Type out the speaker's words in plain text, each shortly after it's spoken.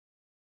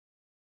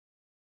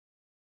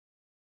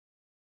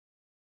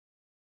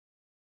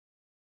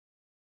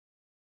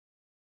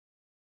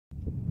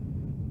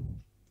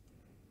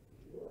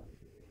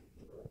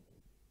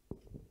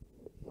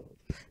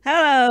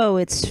Hello,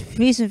 it's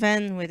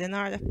Van with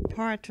another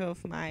part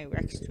of my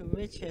Rex to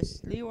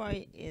Riches.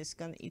 Leroy is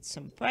gonna eat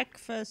some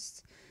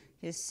breakfast.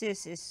 His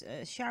sis is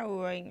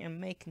showering and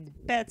making the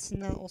beds,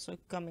 and then also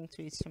coming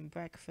to eat some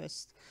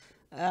breakfast.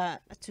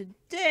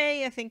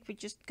 Today, I think we're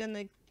just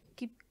gonna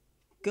keep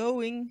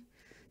going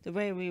the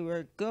way we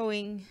were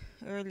going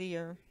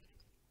earlier,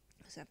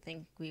 because I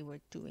think we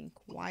were doing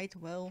quite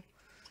well,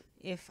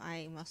 if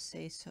I must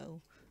say so.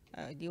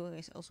 Leroy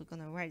is also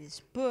gonna write his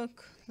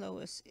book.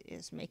 Lois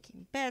is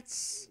making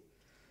beds.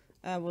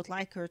 Would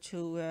like her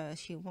to,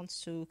 she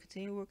wants to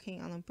continue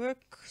working on a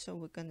book, so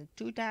we're gonna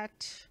do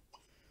that.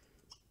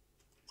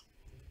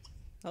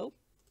 Oh,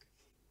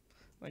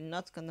 we're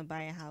not gonna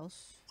buy a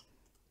house.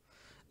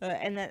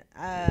 And then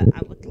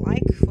I would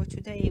like for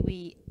today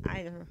we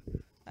either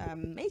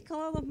make a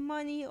lot of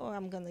money, or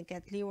I'm gonna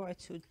get Leroy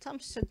to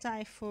dumpster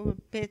dive for a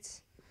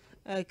bit,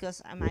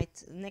 because I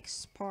might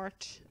next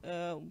part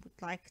would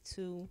like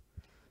to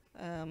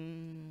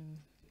um,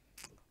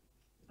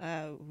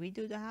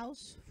 redo the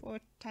house for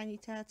Tiny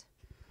Ted.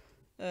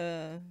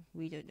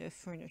 Redo the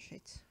furnish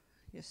it.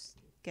 Just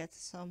get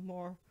some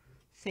more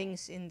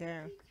things in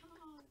there.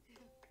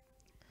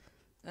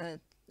 Uh,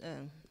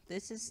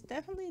 this is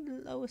definitely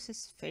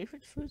Lois's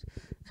favorite food.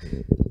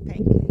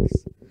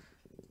 Pancakes.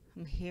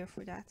 I'm here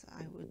for that.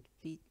 I would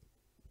be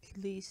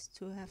pleased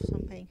to have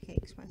some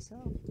pancakes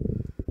myself.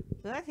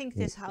 But I think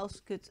this house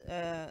could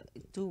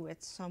do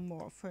with some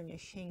more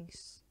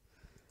furnishings.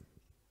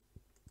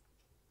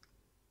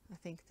 I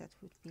think that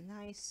would be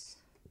nice.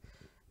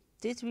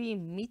 Did we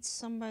meet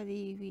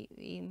somebody?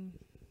 We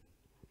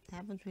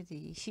haven't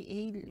really.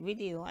 He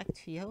really liked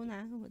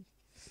Fiona.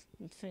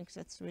 I think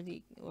that's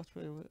really what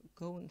we were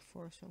going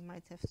for, so I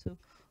might have to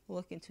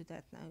look into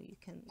that now. You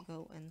can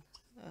go and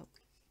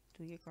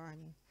do your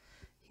garden.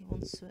 He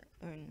wants to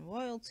earn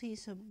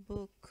royalties, a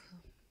book,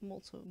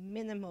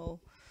 minimal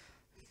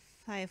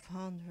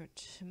 500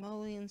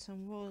 simoleons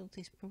on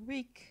royalties per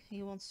week.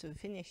 He wants to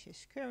finish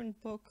his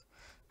current book.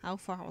 How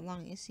far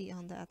along is he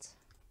on that?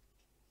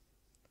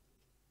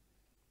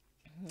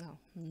 No,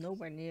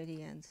 nowhere near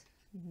the end.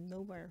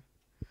 Nowhere.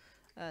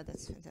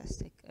 That's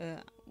fantastic.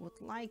 Would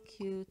like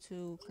you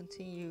to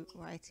continue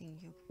writing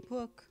your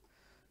book.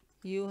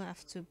 You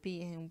have to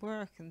be in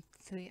work in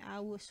 3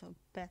 hours, so I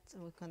bet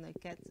we're gonna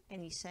get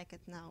any second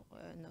now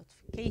a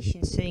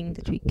notification saying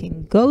that we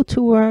can go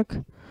to work,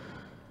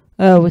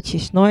 which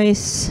is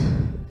nice.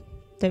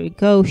 There we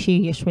go.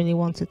 She just really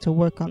wanted to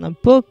work on a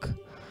book,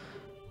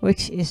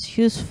 which is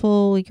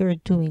useful. You're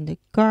doing the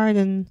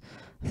garden.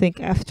 I think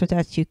after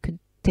that you could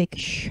take a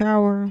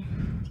shower.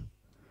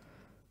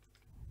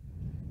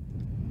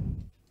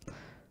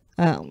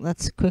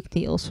 Let's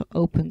quickly also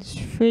open this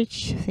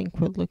fridge. I think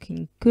we're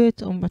looking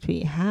good on what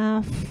we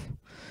have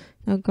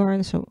in our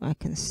garden, so I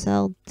can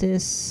sell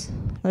this.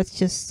 Let's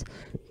just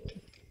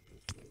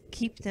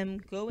keep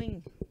them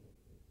going,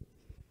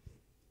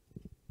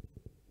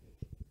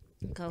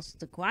 because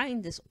the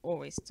grind is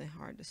always the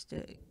hardest.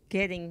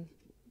 Getting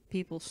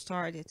people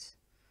started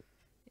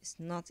is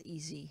not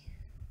easy.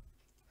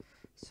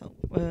 So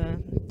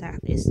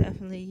that is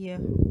definitely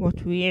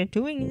what we are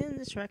doing in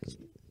this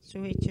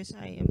switches.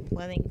 I am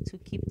planning to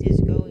keep this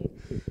going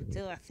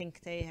till I think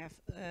they have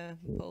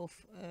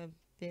both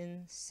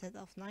been set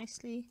off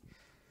nicely.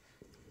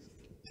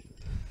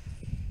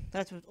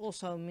 That would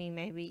also mean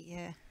maybe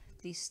at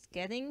least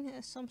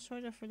getting some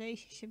sort of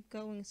relationship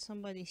going with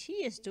somebody.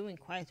 She is doing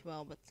quite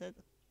well, but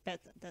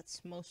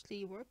that's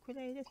mostly work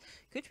related.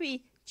 Could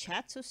we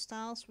chat to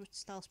Styles? Would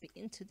Styles be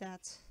into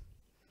that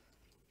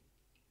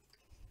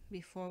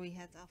before we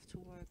head off to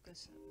work?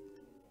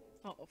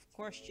 Oh, of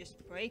course,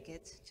 just break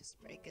it.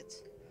 Just break it.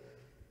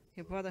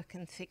 Your brother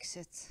can fix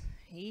it.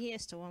 He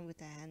is the one with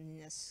the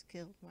handiness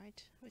skill,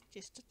 right? With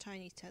just a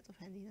tiny tad of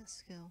handiness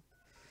skill.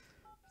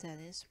 That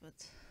is,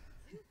 but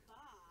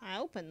I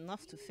open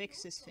enough to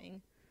fix this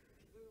thing.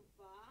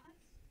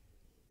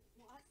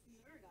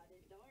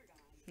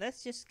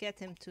 Let's just get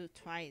him to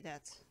try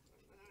that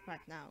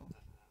right now.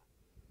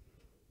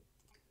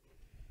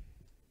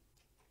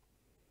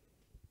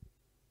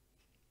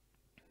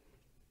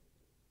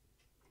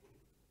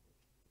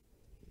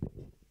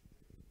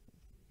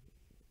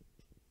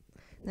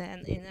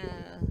 Then in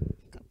a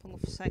couple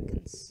of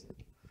seconds,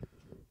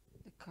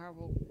 the car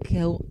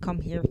will come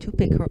here to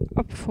pick her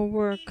up for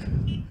work.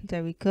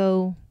 There we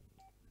go.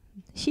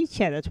 She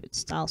chatted with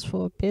Styles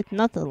for a bit,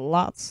 not a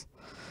lot,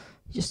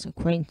 just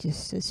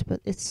acquaintances,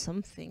 but it's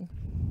something.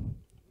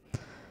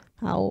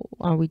 How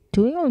are we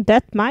doing? Oh,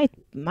 that might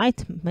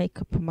make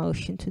a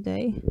promotion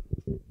today.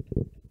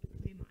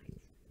 We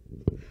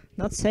might.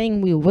 Not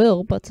saying we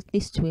will, but at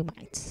least we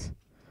might.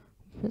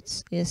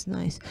 That is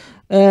nice.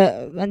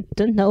 I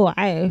don't know.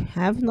 I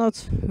have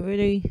not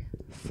really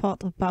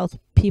thought about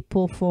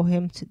people for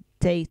him to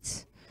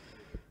date.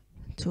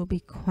 To be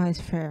quite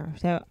fair,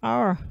 there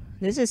are.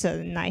 This is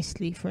a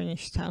nicely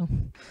furnished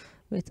town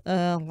with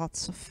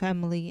lots of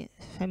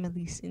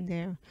families in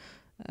there.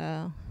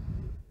 Uh,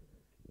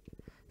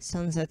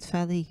 Sunset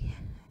Valley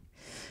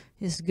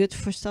is good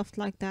for stuff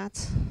like that.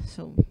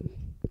 So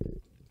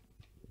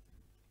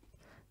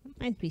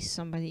Might be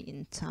somebody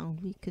in town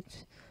we could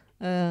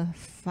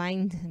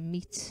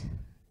meet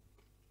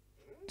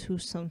to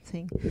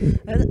something.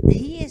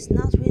 He is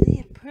not really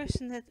a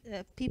person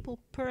that people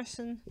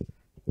person.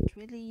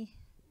 Really,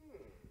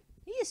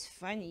 he is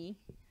funny,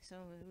 so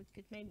we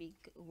could maybe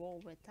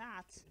roll with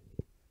that.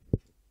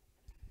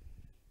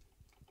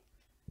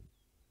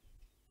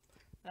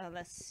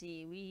 Let's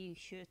see. We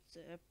should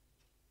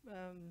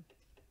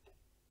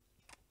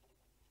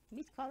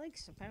meet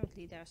colleagues.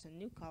 Apparently, there's a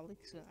new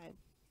colleague. So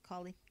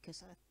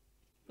because I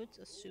would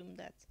assume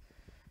that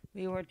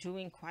we were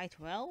doing quite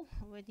well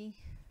already.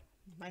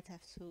 Might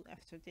have to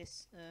after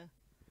this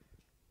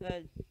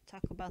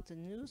talk about the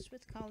news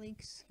with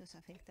colleagues, because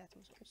I think that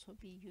would also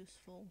be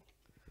useful.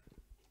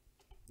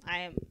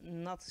 I am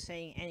not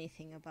saying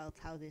anything about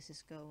how this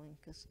is going,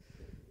 because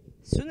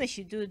as soon as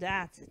you do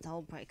that, it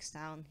all breaks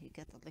down. You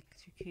get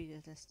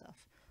electrocuted and stuff.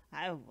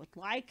 I would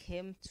like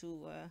him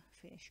to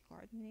finish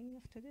gardening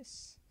after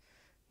this,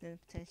 then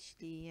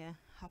potentially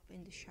hop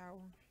in the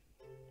shower.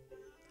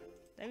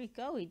 There we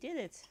go, he did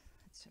it.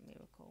 It's a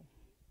miracle.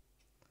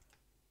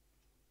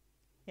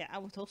 Yeah, I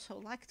would also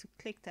like to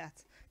click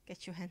that.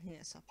 Get your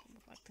handiness up. I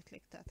would like to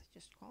click that. I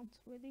just can't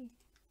really.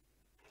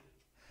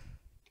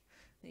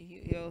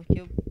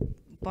 Your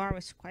bar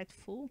is quite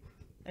full.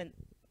 And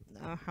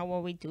how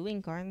are we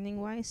doing gardening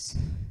wise?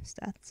 Is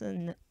that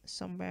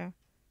somewhere?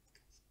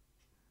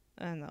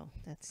 No,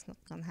 that's not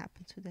gonna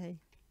happen today.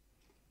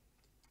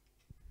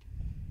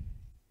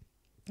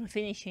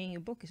 Finishing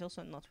your book is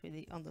also not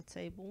really on the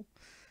table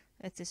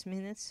at this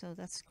minute, so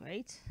that's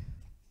great.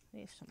 We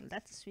have some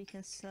letters we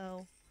can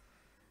sell.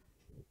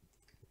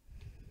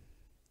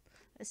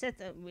 I said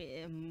that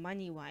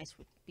money-wise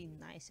would be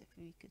nice if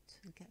we could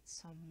get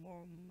some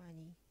more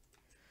money.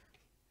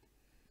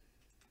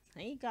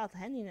 And he got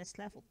handiness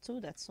level 2,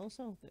 that's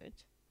also good.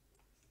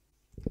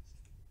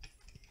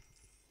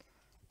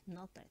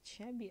 Not that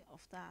shabby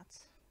of that.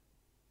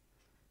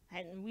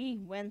 And we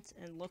went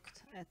and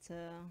looked at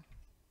the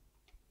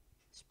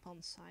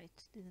spawn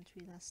site, didn't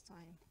we, last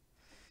time?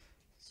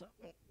 So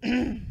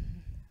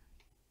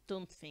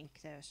don't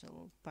think there's a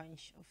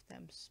bunch of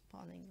them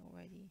spawning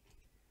already.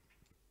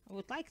 I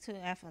would like to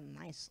have a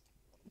nice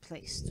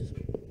place to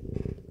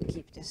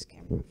keep this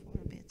camera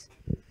for a bit.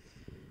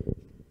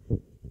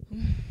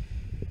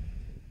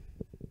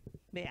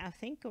 But I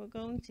think we're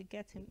going to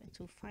get him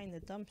to find a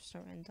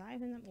dumpster and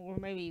dive in them, or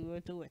maybe we'll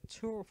do a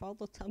tour of all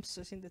the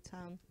dumpsters in the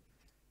town.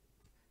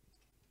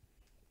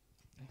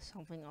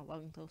 Something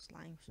along those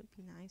lines would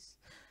be nice.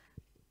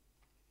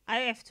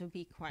 I have to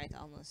be quite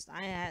honest,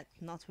 I had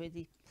not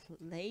really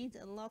played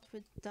a lot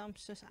with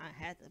dumpsters. I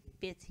had a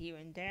bit here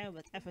and there,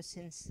 but ever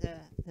since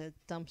the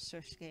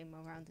dumpsters came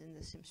around in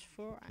The Sims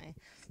 4,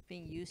 I've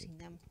been using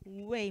them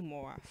way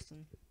more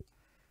often.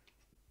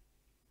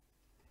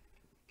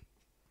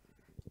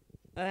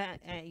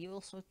 You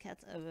also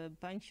get a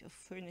bunch of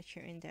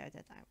furniture in there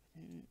that I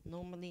would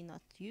normally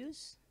not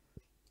use.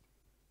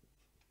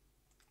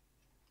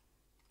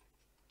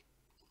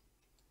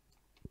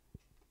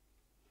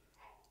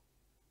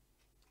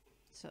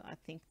 So I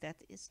think that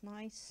is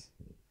nice,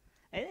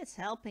 and it's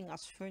helping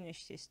us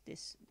furnish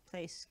this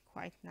place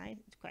quite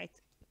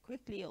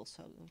quickly,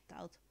 also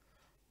without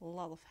a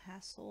lot of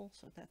hassle.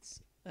 So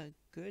that's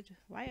good.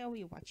 Why are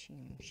we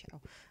watching a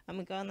show?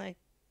 I'm gonna.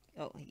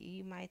 Oh,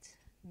 you might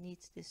need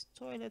this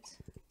toilet.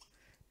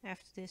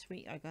 After this,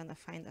 we are gonna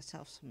find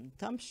ourselves some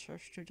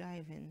dumpsters to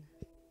dive in.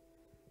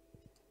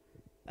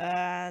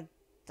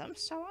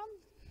 Dumpster one.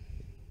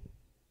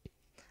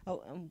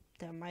 Oh,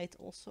 there might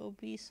also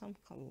be some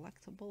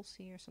collectibles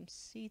here, some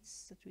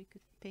seeds that we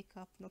could pick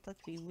up. Not that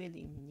we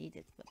really need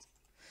it,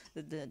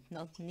 but the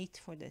not need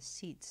for the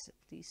seeds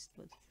at least.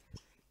 But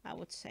I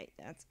would say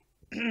that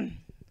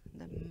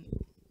the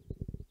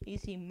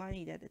easy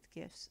money that it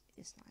gives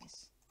is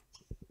nice.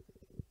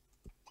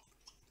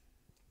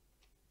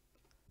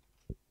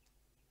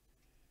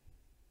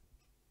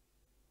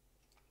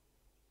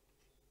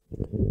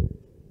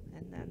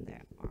 And then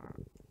there are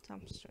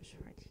dumpsters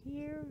right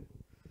here.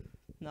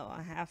 No,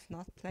 I have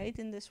not played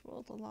in this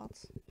world a lot.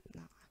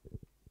 Nah.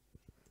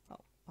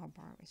 Oh, our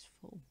bar is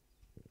full.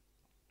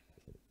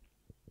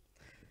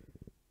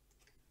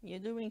 You're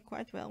doing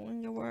quite well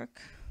in your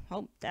work.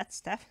 Oh,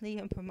 that's definitely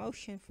a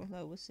promotion for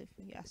Lois, if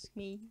you ask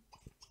me.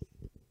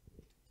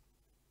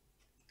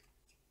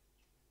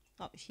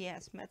 Oh, she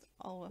has met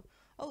all.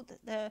 Oh,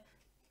 the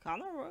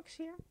Connor works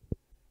here.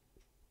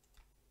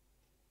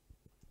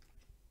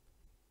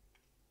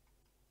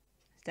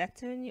 Is that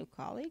the new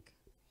colleague,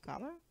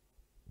 Connor?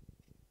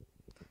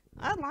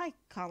 I like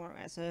Connor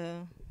as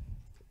a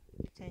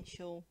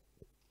potential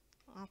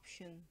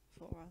option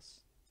for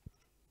us.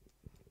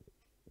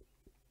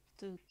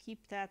 To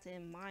keep that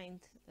in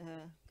mind,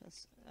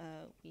 because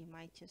we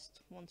might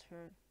just want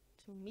her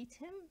to meet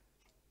him.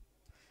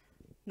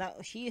 Now,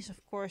 she is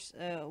of course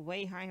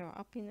way higher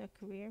up in her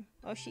career.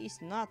 Oh, she is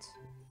not.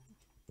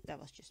 That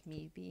was just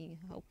me being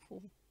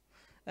hopeful.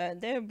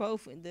 They're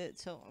both in the,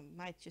 so I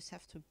might just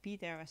have to be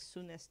there as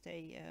soon as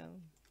they,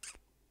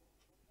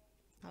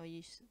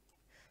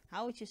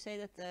 how would you say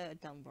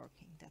that, done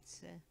working.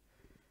 That's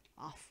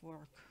off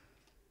work,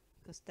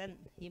 because then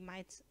he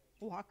might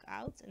walk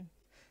out, and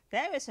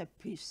there is a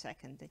brief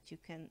second that you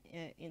can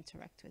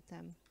interact with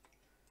them.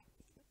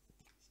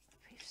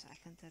 A brief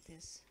second, that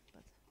is,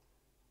 but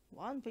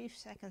one brief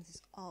second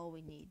is all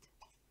we need,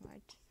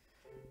 right?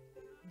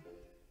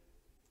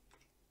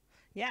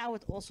 Yeah, I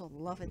would also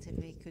love it if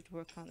we could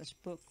work on this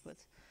book, but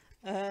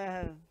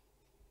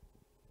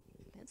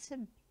it's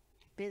a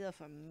bit of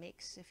a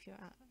mix. If you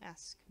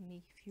ask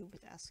me, if you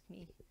would ask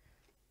me,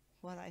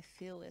 what I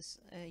feel is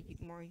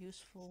more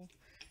useful.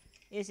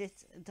 Is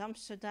it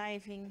dumpster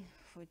diving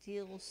for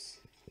deals?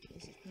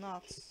 Is it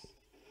not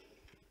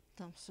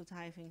dumpster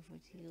diving for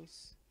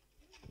deals?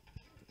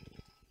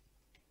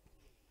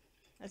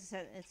 As I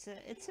said,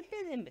 it's a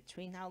bit in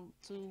between how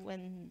to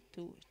when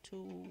to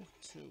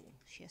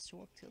she has to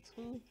work till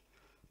 2.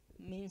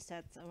 Means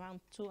that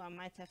around 2 I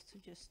might have to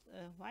just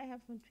why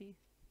haven't we,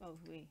 oh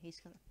he's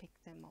gonna pick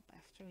them up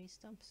after he's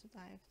dumpster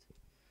dived.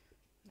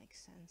 Makes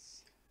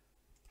sense.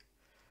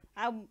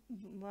 I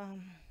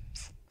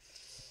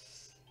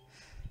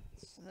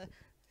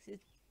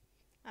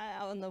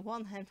on the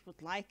one hand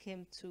would like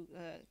him to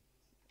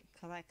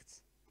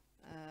collect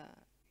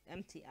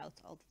empty out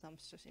all the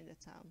dumpsters in the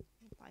town,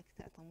 like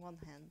that on one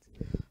hand,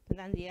 but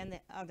on the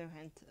other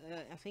hand,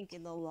 I think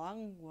in the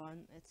long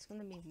run it's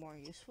gonna be more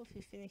useful if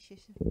he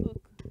finishes his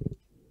book.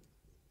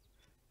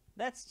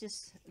 Let's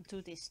just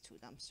do these 2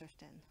 dumpsters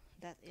then.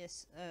 That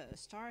is a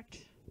start.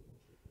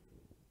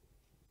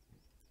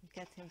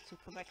 Get him to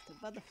collect the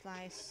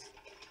butterflies.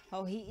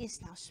 Oh, he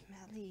is now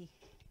smelly.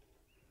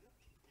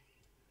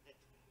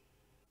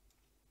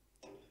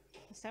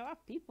 Because there are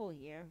people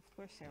here, of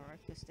course there are,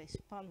 because they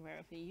spawn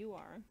wherever you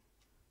are.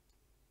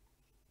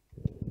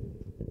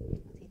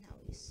 But now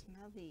he's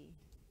smelly.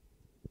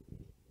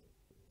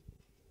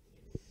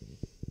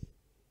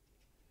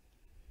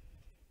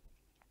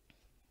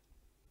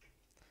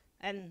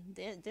 And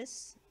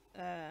this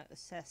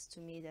says to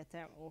me that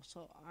there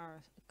also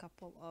are a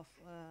couple of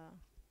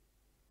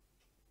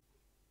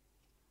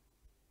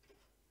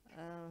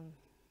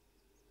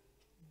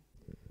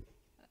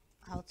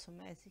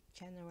automatic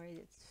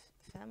generated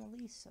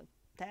families, so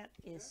that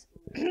is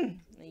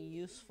a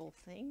useful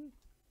thing,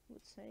 I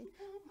would say.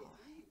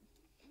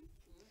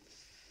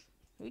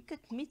 We could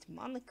meet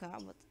Monica,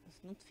 but I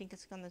don't think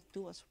it's gonna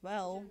do us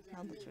well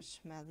now that we're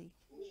smelly.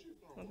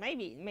 But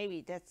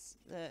maybe that's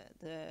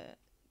the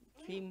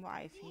dream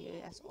wife he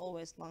has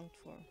always longed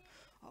for.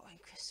 Oh,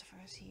 and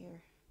Christopher is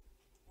here.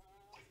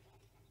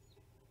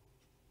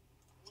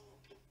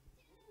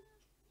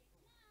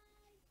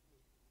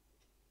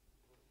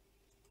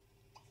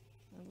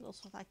 I would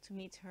also like to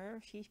meet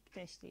her. She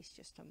potentially is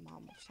just a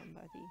mom of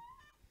somebody.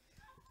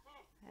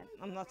 And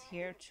I'm not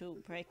here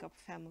to break up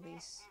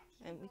families.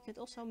 And we could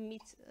also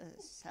meet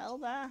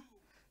Zelda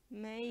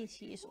May.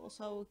 She is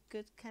also a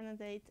good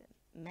candidate.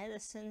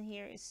 Madison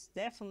here is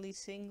definitely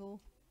single.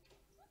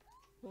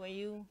 Who are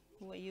you?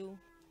 Who are you?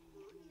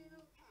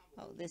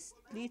 Oh, this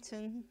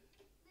Leighton.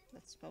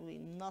 That's probably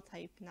not how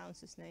you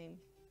pronounce his name.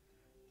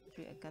 But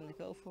we are gonna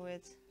go for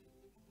it.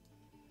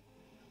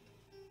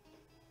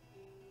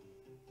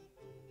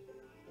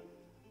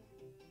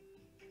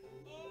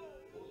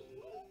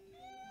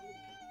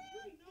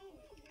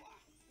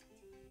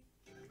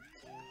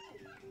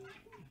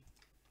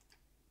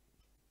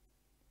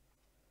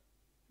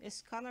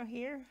 Is Connor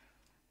here?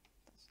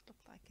 Doesn't look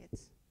like it.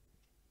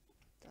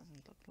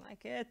 Doesn't look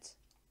like it.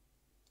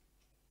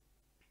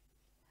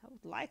 I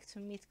would like to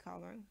meet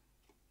Connor,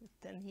 but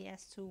then he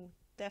has to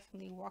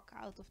definitely walk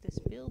out of this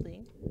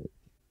building.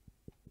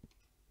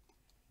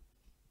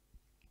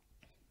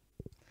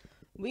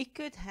 We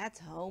could head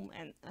home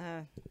and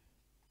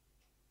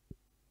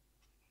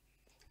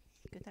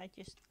could I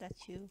just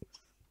let you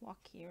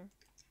walk here?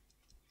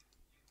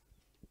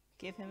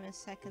 Give him a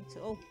second to,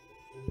 oh,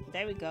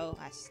 there we go.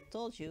 I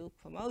told you,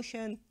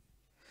 promotion.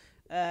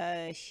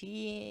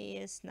 She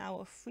is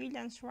now a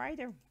freelance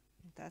writer.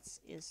 That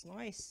is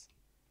nice.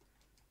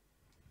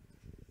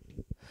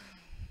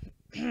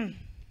 But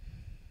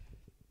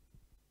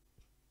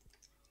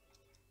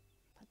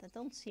I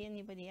don't see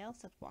anybody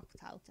else that walked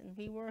out, and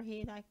we were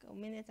here like a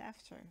minute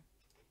after.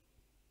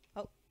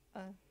 Oh,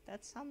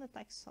 that sounded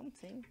like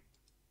something.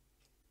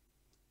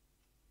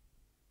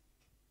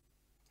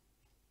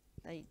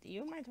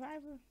 You're my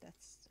driver?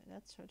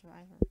 That's her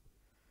driver.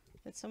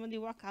 Did somebody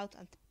walk out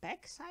at the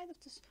back side of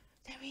this?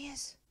 There he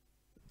is!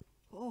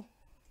 Oh.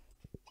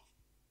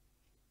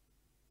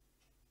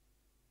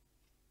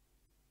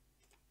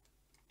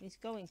 He's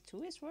going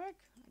to his work?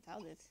 I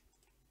doubt it.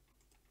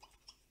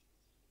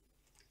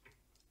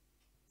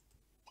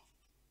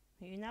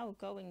 Are you now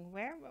going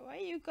where? Where are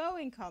you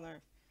going,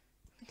 Connor?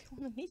 I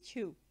want to meet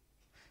you.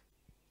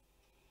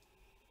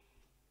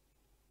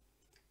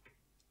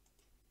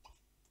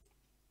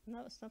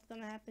 No, it's not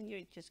gonna happen.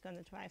 You're just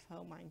gonna drive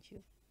home, aren't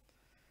you?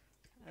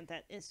 And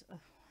that is...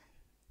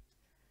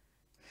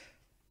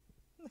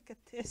 Look at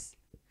this.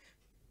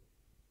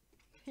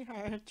 We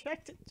are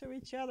attracted to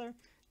each other.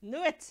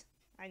 Knew it!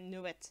 I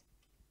knew it.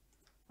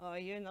 Oh,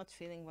 you're not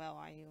feeling well,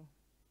 are you?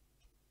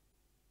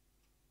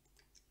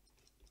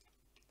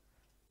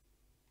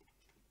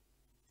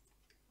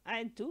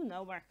 I do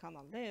know where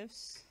Connor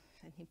lives.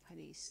 If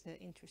anybody's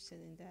interested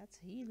in that,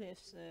 he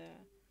lives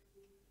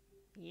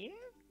here.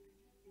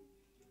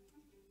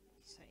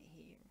 Let's say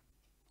here.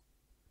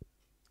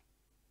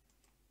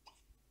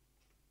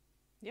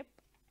 Yep,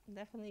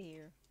 definitely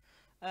here.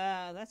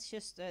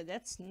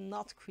 That's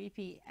not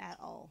creepy at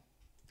all.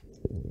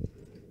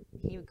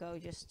 Here we go,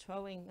 just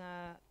throwing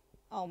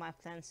all my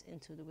plants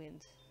into the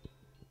wind.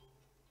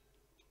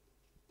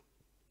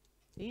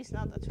 He's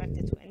not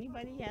attracted to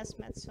anybody he has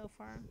met so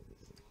far.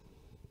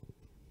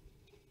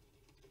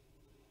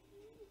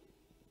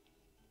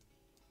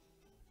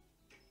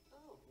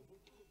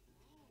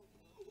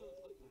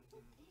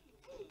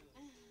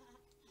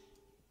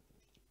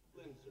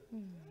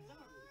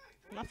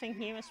 Nothing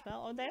here as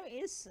well. Oh, there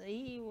is.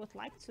 He would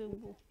like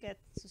to get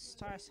the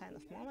star sign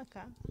of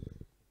Monica.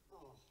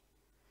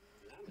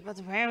 But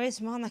where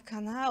is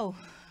Monica now?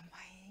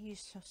 Why are you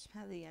so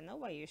smelly? I know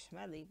why you're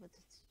smelly, but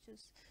it's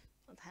just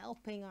not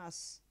helping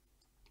us.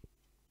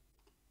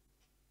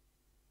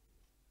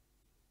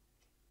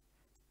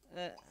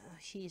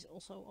 She's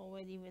also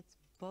already with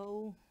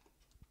Bo.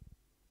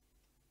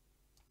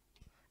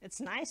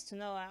 It's nice to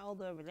know all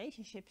the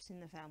relationships in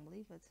the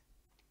family, but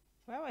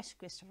where is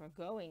Christopher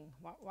going?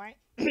 Why?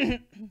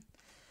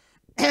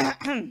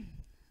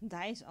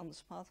 Dies on the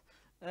spot.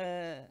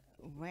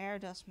 Where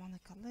does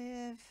Monica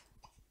live?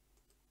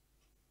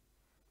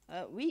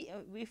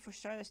 We for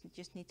starters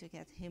just need to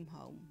get him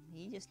home.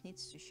 He just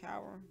needs to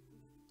shower.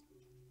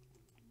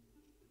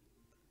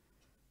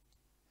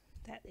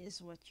 That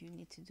is what you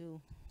need to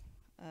do.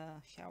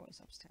 Shower is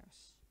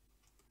upstairs.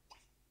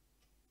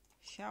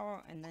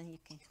 Shower and then you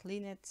can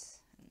clean it.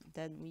 And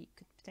then we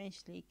could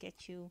potentially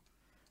get you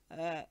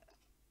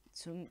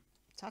to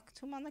talk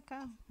to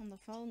Monica on the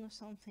phone or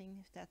something,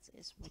 if that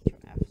is what you're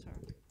after.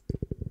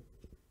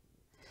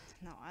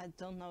 Now, I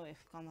don't know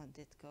if Connor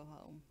did go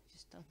home.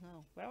 Just don't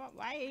know.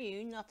 Why are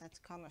you not at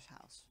Connor's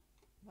house?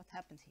 What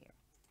happened here?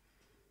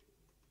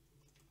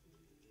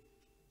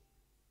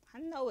 I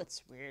know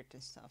it's weird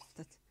and stuff.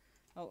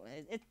 Oh,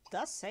 it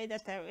does say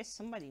that there is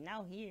somebody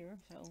now here,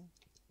 so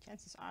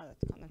chances are that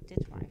Connor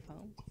did drive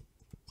home.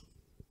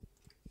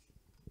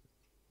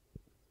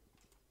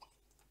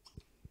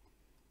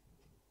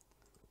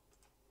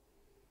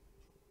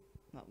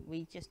 Well,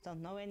 we just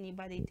don't know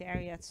anybody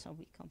there yet, so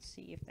we can't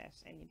see if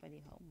there's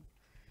anybody home.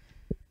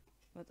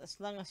 But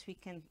as long as we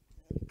can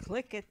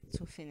click it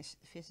to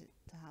visit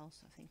the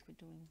house, I think we're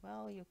doing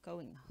well. You're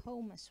going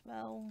home as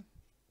well.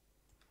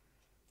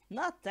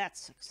 Not that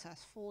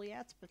successful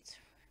yet, but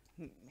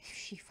if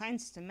she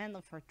finds the man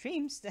of her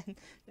dreams, then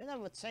I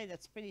would say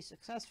that's pretty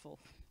successful.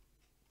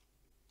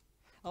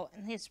 Oh,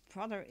 and his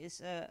brother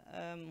is a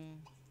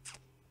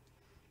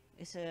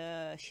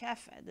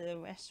chef at the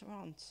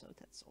restaurant, so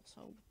that's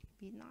also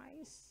be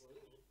nice.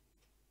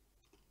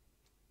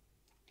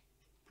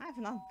 I've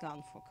not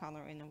gone for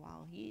Connor in a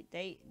while.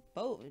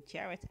 Both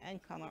Jared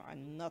and Connor are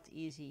not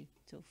easy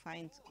to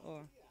find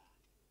or.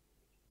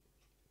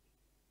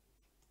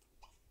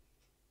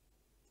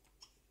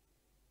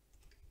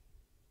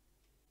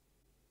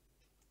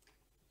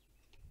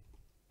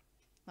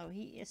 Oh,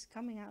 he is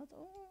coming out.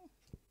 Oh.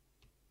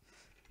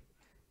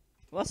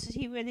 Was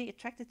he really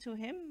attracted to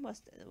him?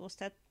 Was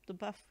that the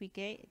buff we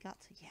got?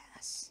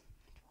 Yes,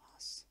 it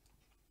was.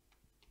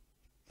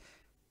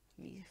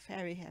 We're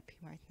very happy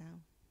right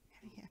now.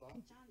 Very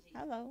happy.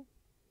 Hello.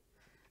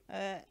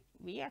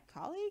 We are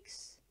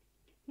colleagues.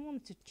 I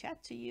wanted to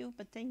chat to you,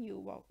 but then you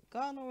were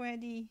gone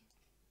already.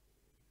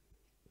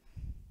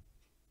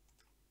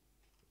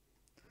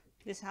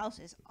 This house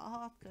is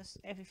odd because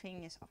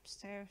everything is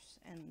upstairs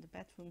and the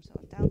bedrooms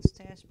are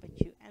downstairs, but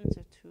you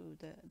enter through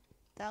the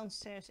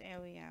downstairs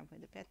area where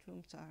the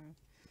bedrooms are.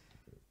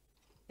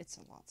 It's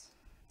a lot,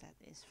 that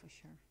is for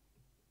sure.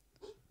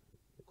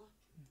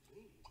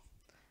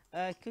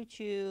 Could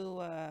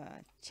you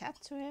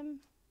chat to him?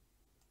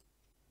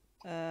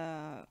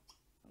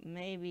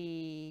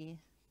 Maybe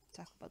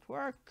talk about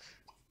work.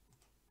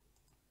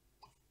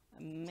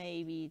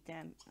 Maybe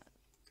then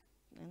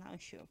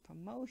announce your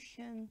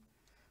promotion.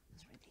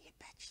 That's really a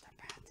bachelor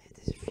party,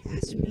 if you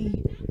ask me.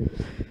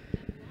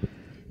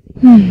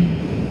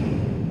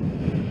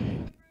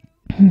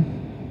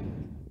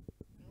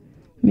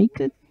 We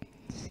could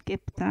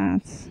skip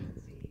that.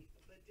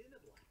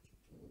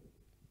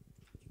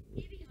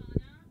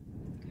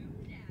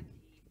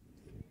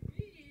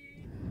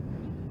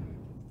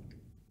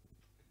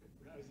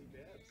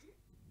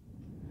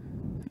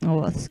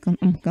 Oh,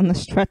 I'm gonna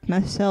stretch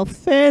myself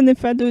thin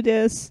if I do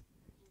this.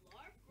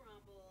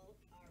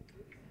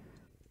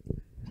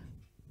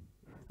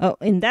 Oh,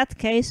 in that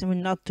case, we're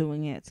not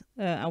doing it.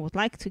 I would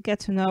like to get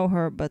to know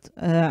her, but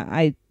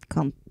I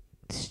can't.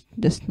 It's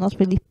just not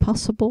really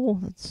possible.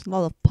 It's a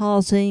lot of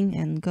pausing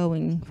and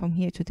going from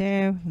here to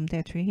there, from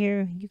there to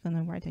here. You're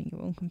gonna write on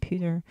your own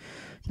computer,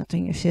 not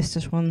on your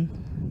sister's one.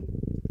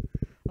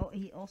 Oh,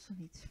 he also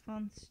needs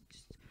funds.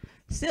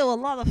 Still a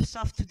lot of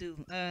stuff to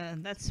do.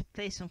 Let's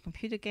play some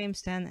computer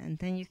games then, and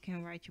then you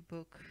can write your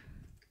book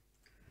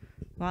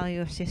while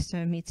your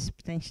sister meets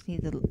potentially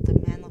the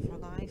man of her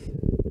life.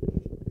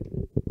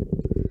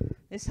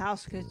 This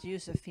house could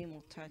use a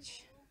female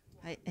touch,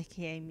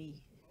 aka me.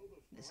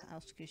 This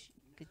house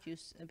could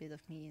use a bit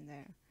of me in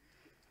there.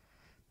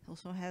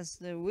 Also has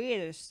the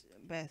weirdest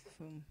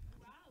bathroom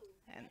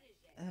and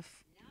a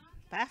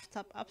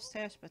bathtub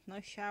upstairs, but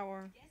no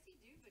shower.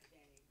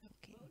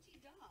 Okay.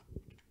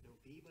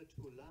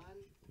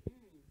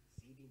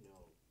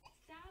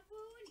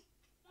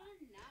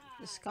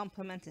 Just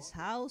compliment his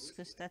house,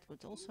 because that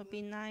would also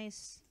be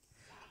nice.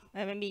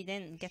 Maybe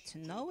then get to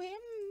know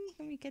him.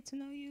 Can we get to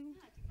know you?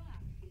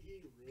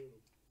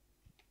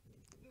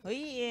 Who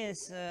he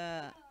is?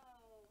 How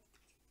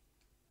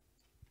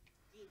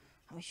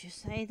should you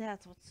say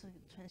that? What's the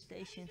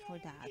translation for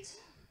that?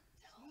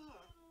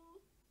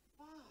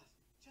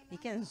 He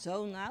can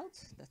zone out.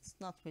 That's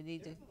not really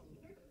the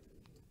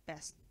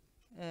best.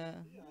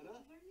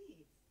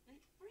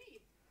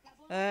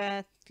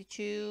 Could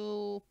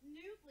you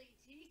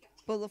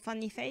pull a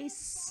funny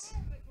face?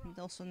 It's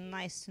also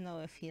nice to know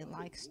if he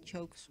likes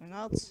jokes or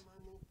not.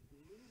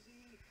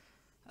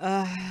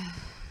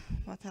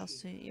 What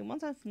else do you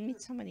want to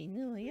meet somebody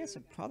new? He has a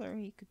brother.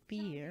 He could be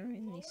here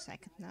any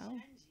second now.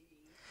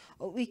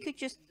 Oh, we could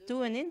just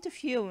do an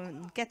interview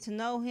and get to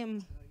know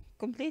him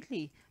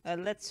completely.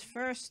 Let's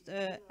first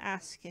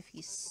ask if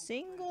he's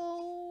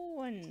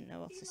single and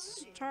what's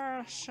his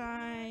star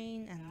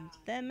sign, and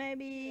then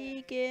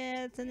maybe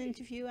get an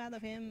interview out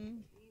of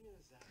him.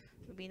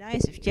 It would be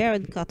nice if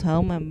Jared got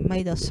home and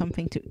made us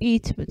something to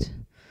eat, but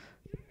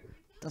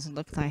doesn't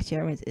look like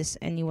Jared is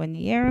anywhere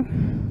near.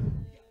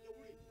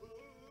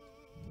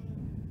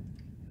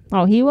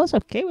 Oh, he was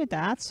okay with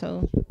that,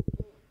 so...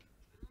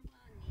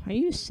 Are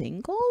you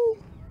single?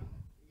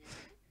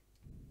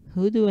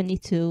 Who do I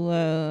need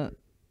to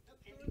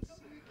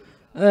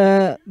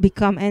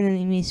become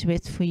enemies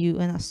with for you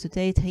and us to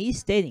date?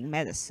 He's dating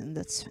Madison.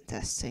 That's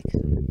fantastic.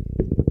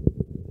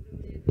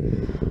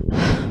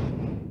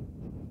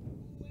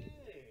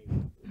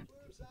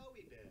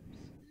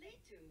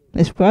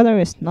 His brother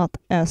is not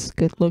as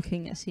good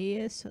looking as he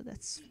is, so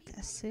that's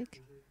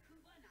fantastic.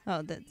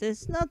 Oh,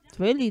 that's not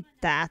really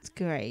that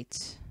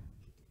great.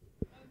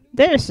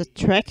 There's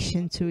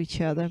attraction to each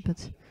other,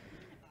 but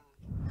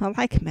I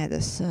like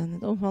Madison. I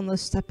don't want to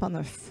step on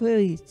her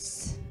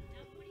feet.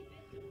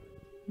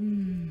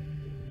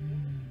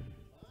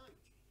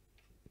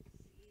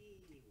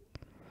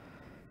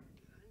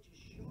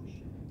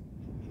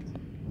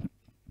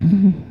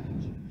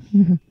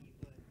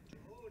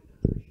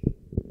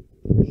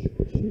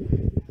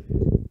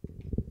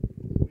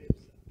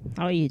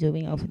 How are you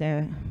doing over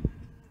there?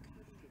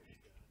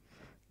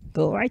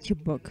 Go write your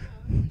book.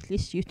 At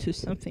least you do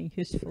something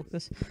useful,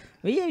 because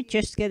we are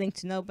just getting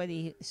to know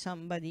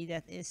somebody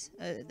that is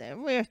that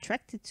we're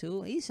attracted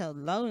to. He's a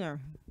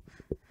loner.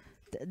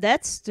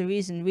 That's the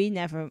reason we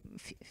never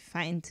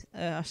find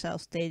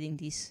ourselves dating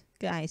these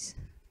guys.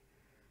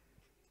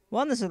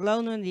 One is a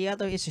loner and the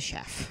other is a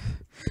chef.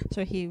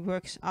 So he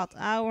works odd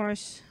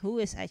hours. Who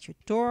is at your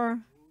door?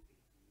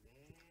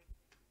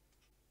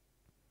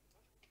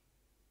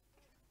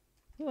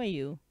 Who are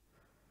you?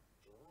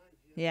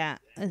 Yeah,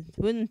 it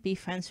wouldn't be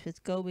friends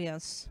with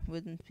Gobias,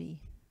 wouldn't be.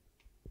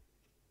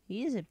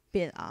 He is a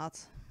bit odd.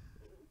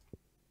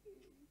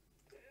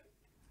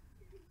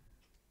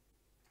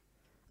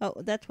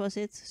 Oh, that was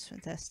it. It's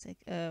fantastic.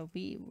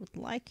 We would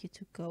like you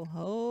to go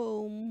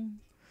home,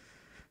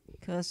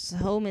 because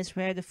home is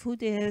where the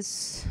food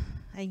is,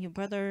 and your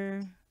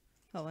brother.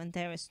 Oh, and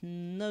there is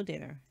no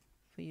dinner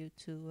for you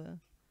to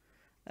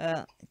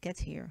get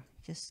here.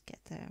 Just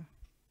get there.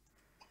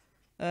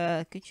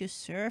 Could you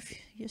serve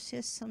your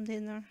sis some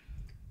dinner?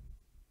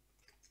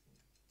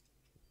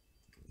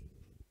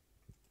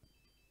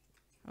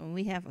 And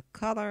we have a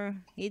color.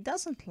 He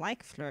doesn't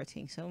like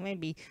flirting, so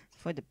maybe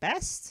for the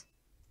best.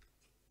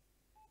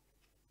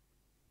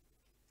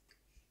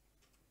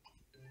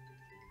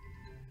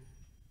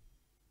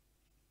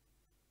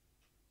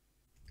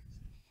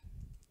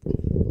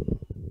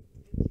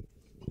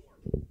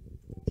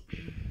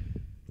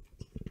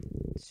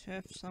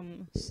 Serve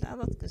some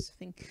salad, because I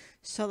think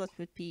salad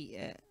would be.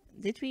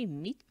 Did we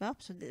meet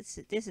Babs? Or this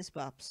is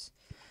Babs.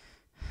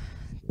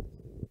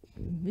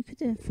 We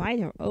could invite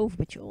her over,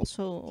 but you're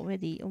also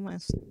already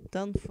almost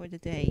done for the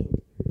day.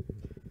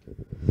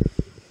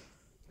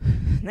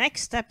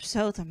 Next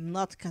episode, I'm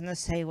not gonna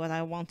say what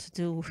I want to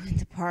do in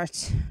the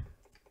parts.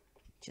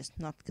 Just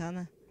not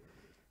gonna,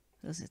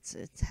 because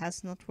it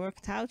has not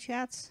worked out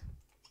yet.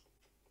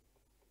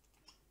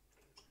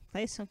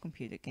 Play some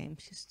computer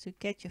games just to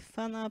get your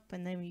fun up,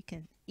 and then you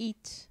can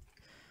eat.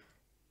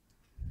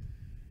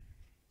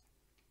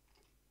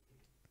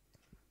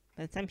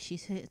 By the time she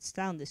sits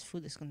down, this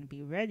food is going to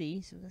be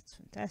ready, so that's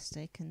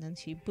fantastic. And then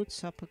she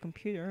boots up a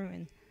computer,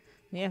 and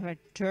we have a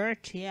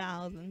dirty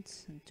island,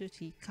 a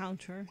dirty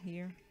counter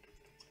here.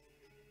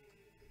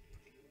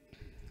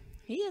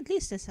 He at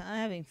least is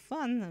having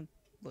fun, I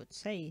would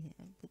say.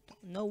 I would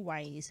know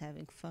why he's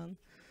having fun.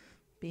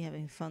 Be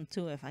having fun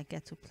too if I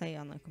get to play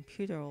on a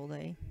computer all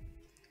day.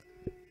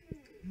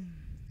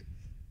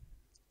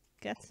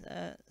 Get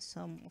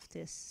some of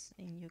this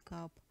in your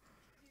cup.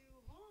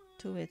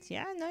 To it.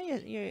 Yeah, I know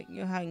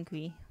you're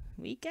hungry.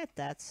 we get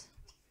that.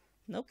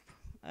 Nope.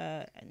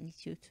 I need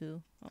you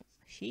to. Oh,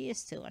 she is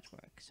still at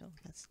work, so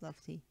that's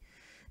lovely.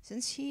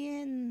 Since she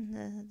in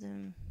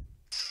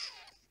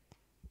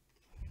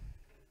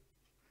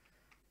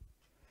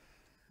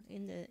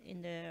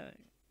the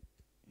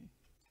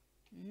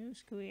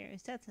news career,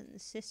 is that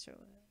his sister?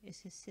 Is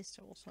his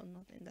sister also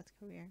not in that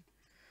career?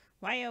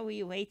 Why are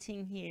we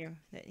waiting here?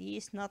 That he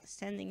is not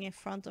standing in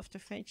front of the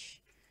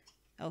fridge.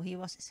 Oh, he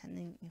was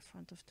standing in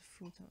front of the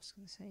food. I was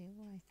gonna say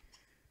why.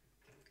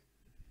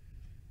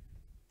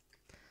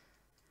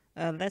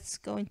 Let's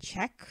go and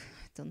check.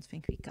 I don't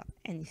think we got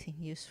anything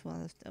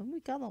useful. Oh, we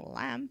got a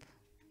lamp.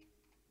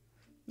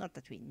 Not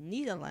that we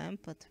need a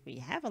lamp, but we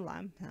have a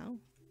lamp now.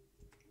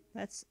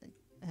 Let's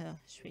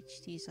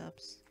switch these up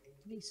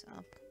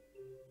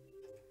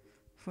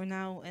for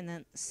now, and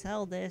then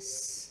sell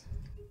this.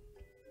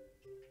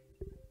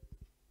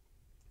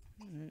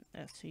 And then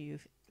after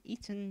you've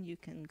eaten, you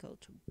can go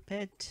to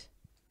bed.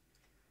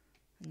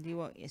 And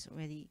Leroy is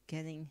already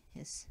getting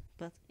his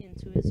butt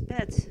into his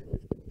bed.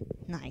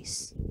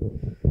 Nice.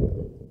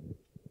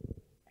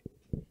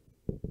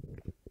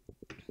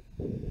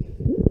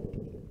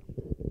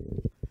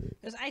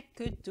 Because I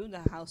could do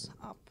the house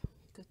up,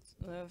 could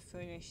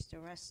furnish the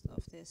rest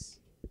of this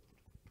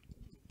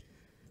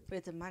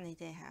with the money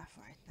they have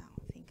right now.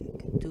 I think I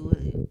could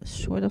do a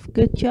sort of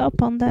good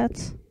job on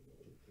that.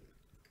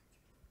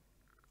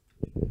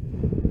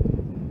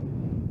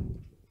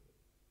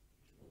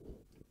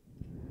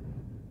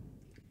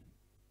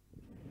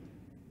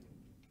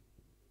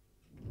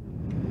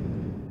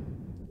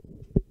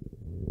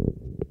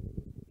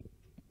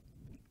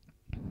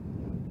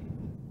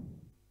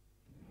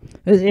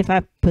 Because if I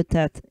put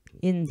that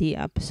in the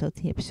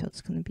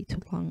episode's gonna be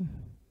too long.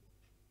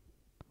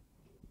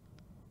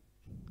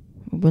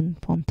 I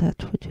wouldn't want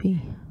that, would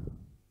we?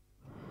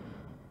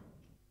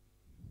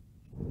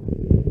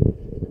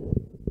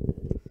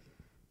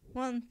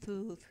 One,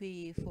 2,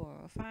 3,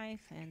 4, 5,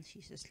 and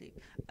she's asleep.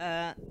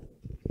 I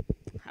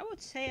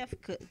would say I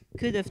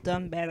could have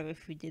done better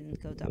if we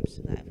didn't go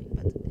dumpster diving,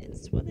 but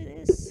it's what it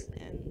is.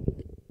 And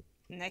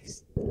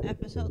next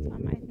episode I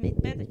might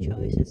make better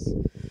choices.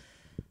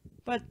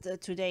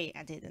 But today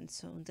I didn't,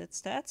 so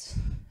that's that.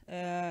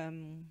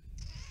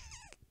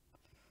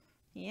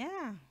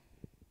 Yeah.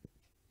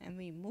 And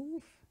we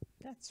move.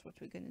 That's what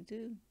we're gonna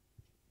do.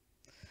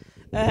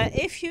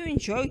 If you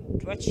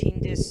enjoyed watching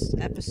this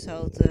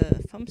episode,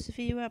 thumbs the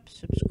video up,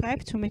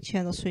 subscribe to my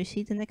channel so you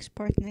see the next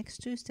part next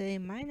Tuesday.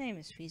 My name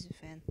is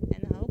Vizevan,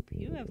 and I hope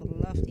you have a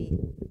lovely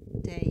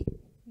day.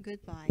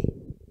 Goodbye.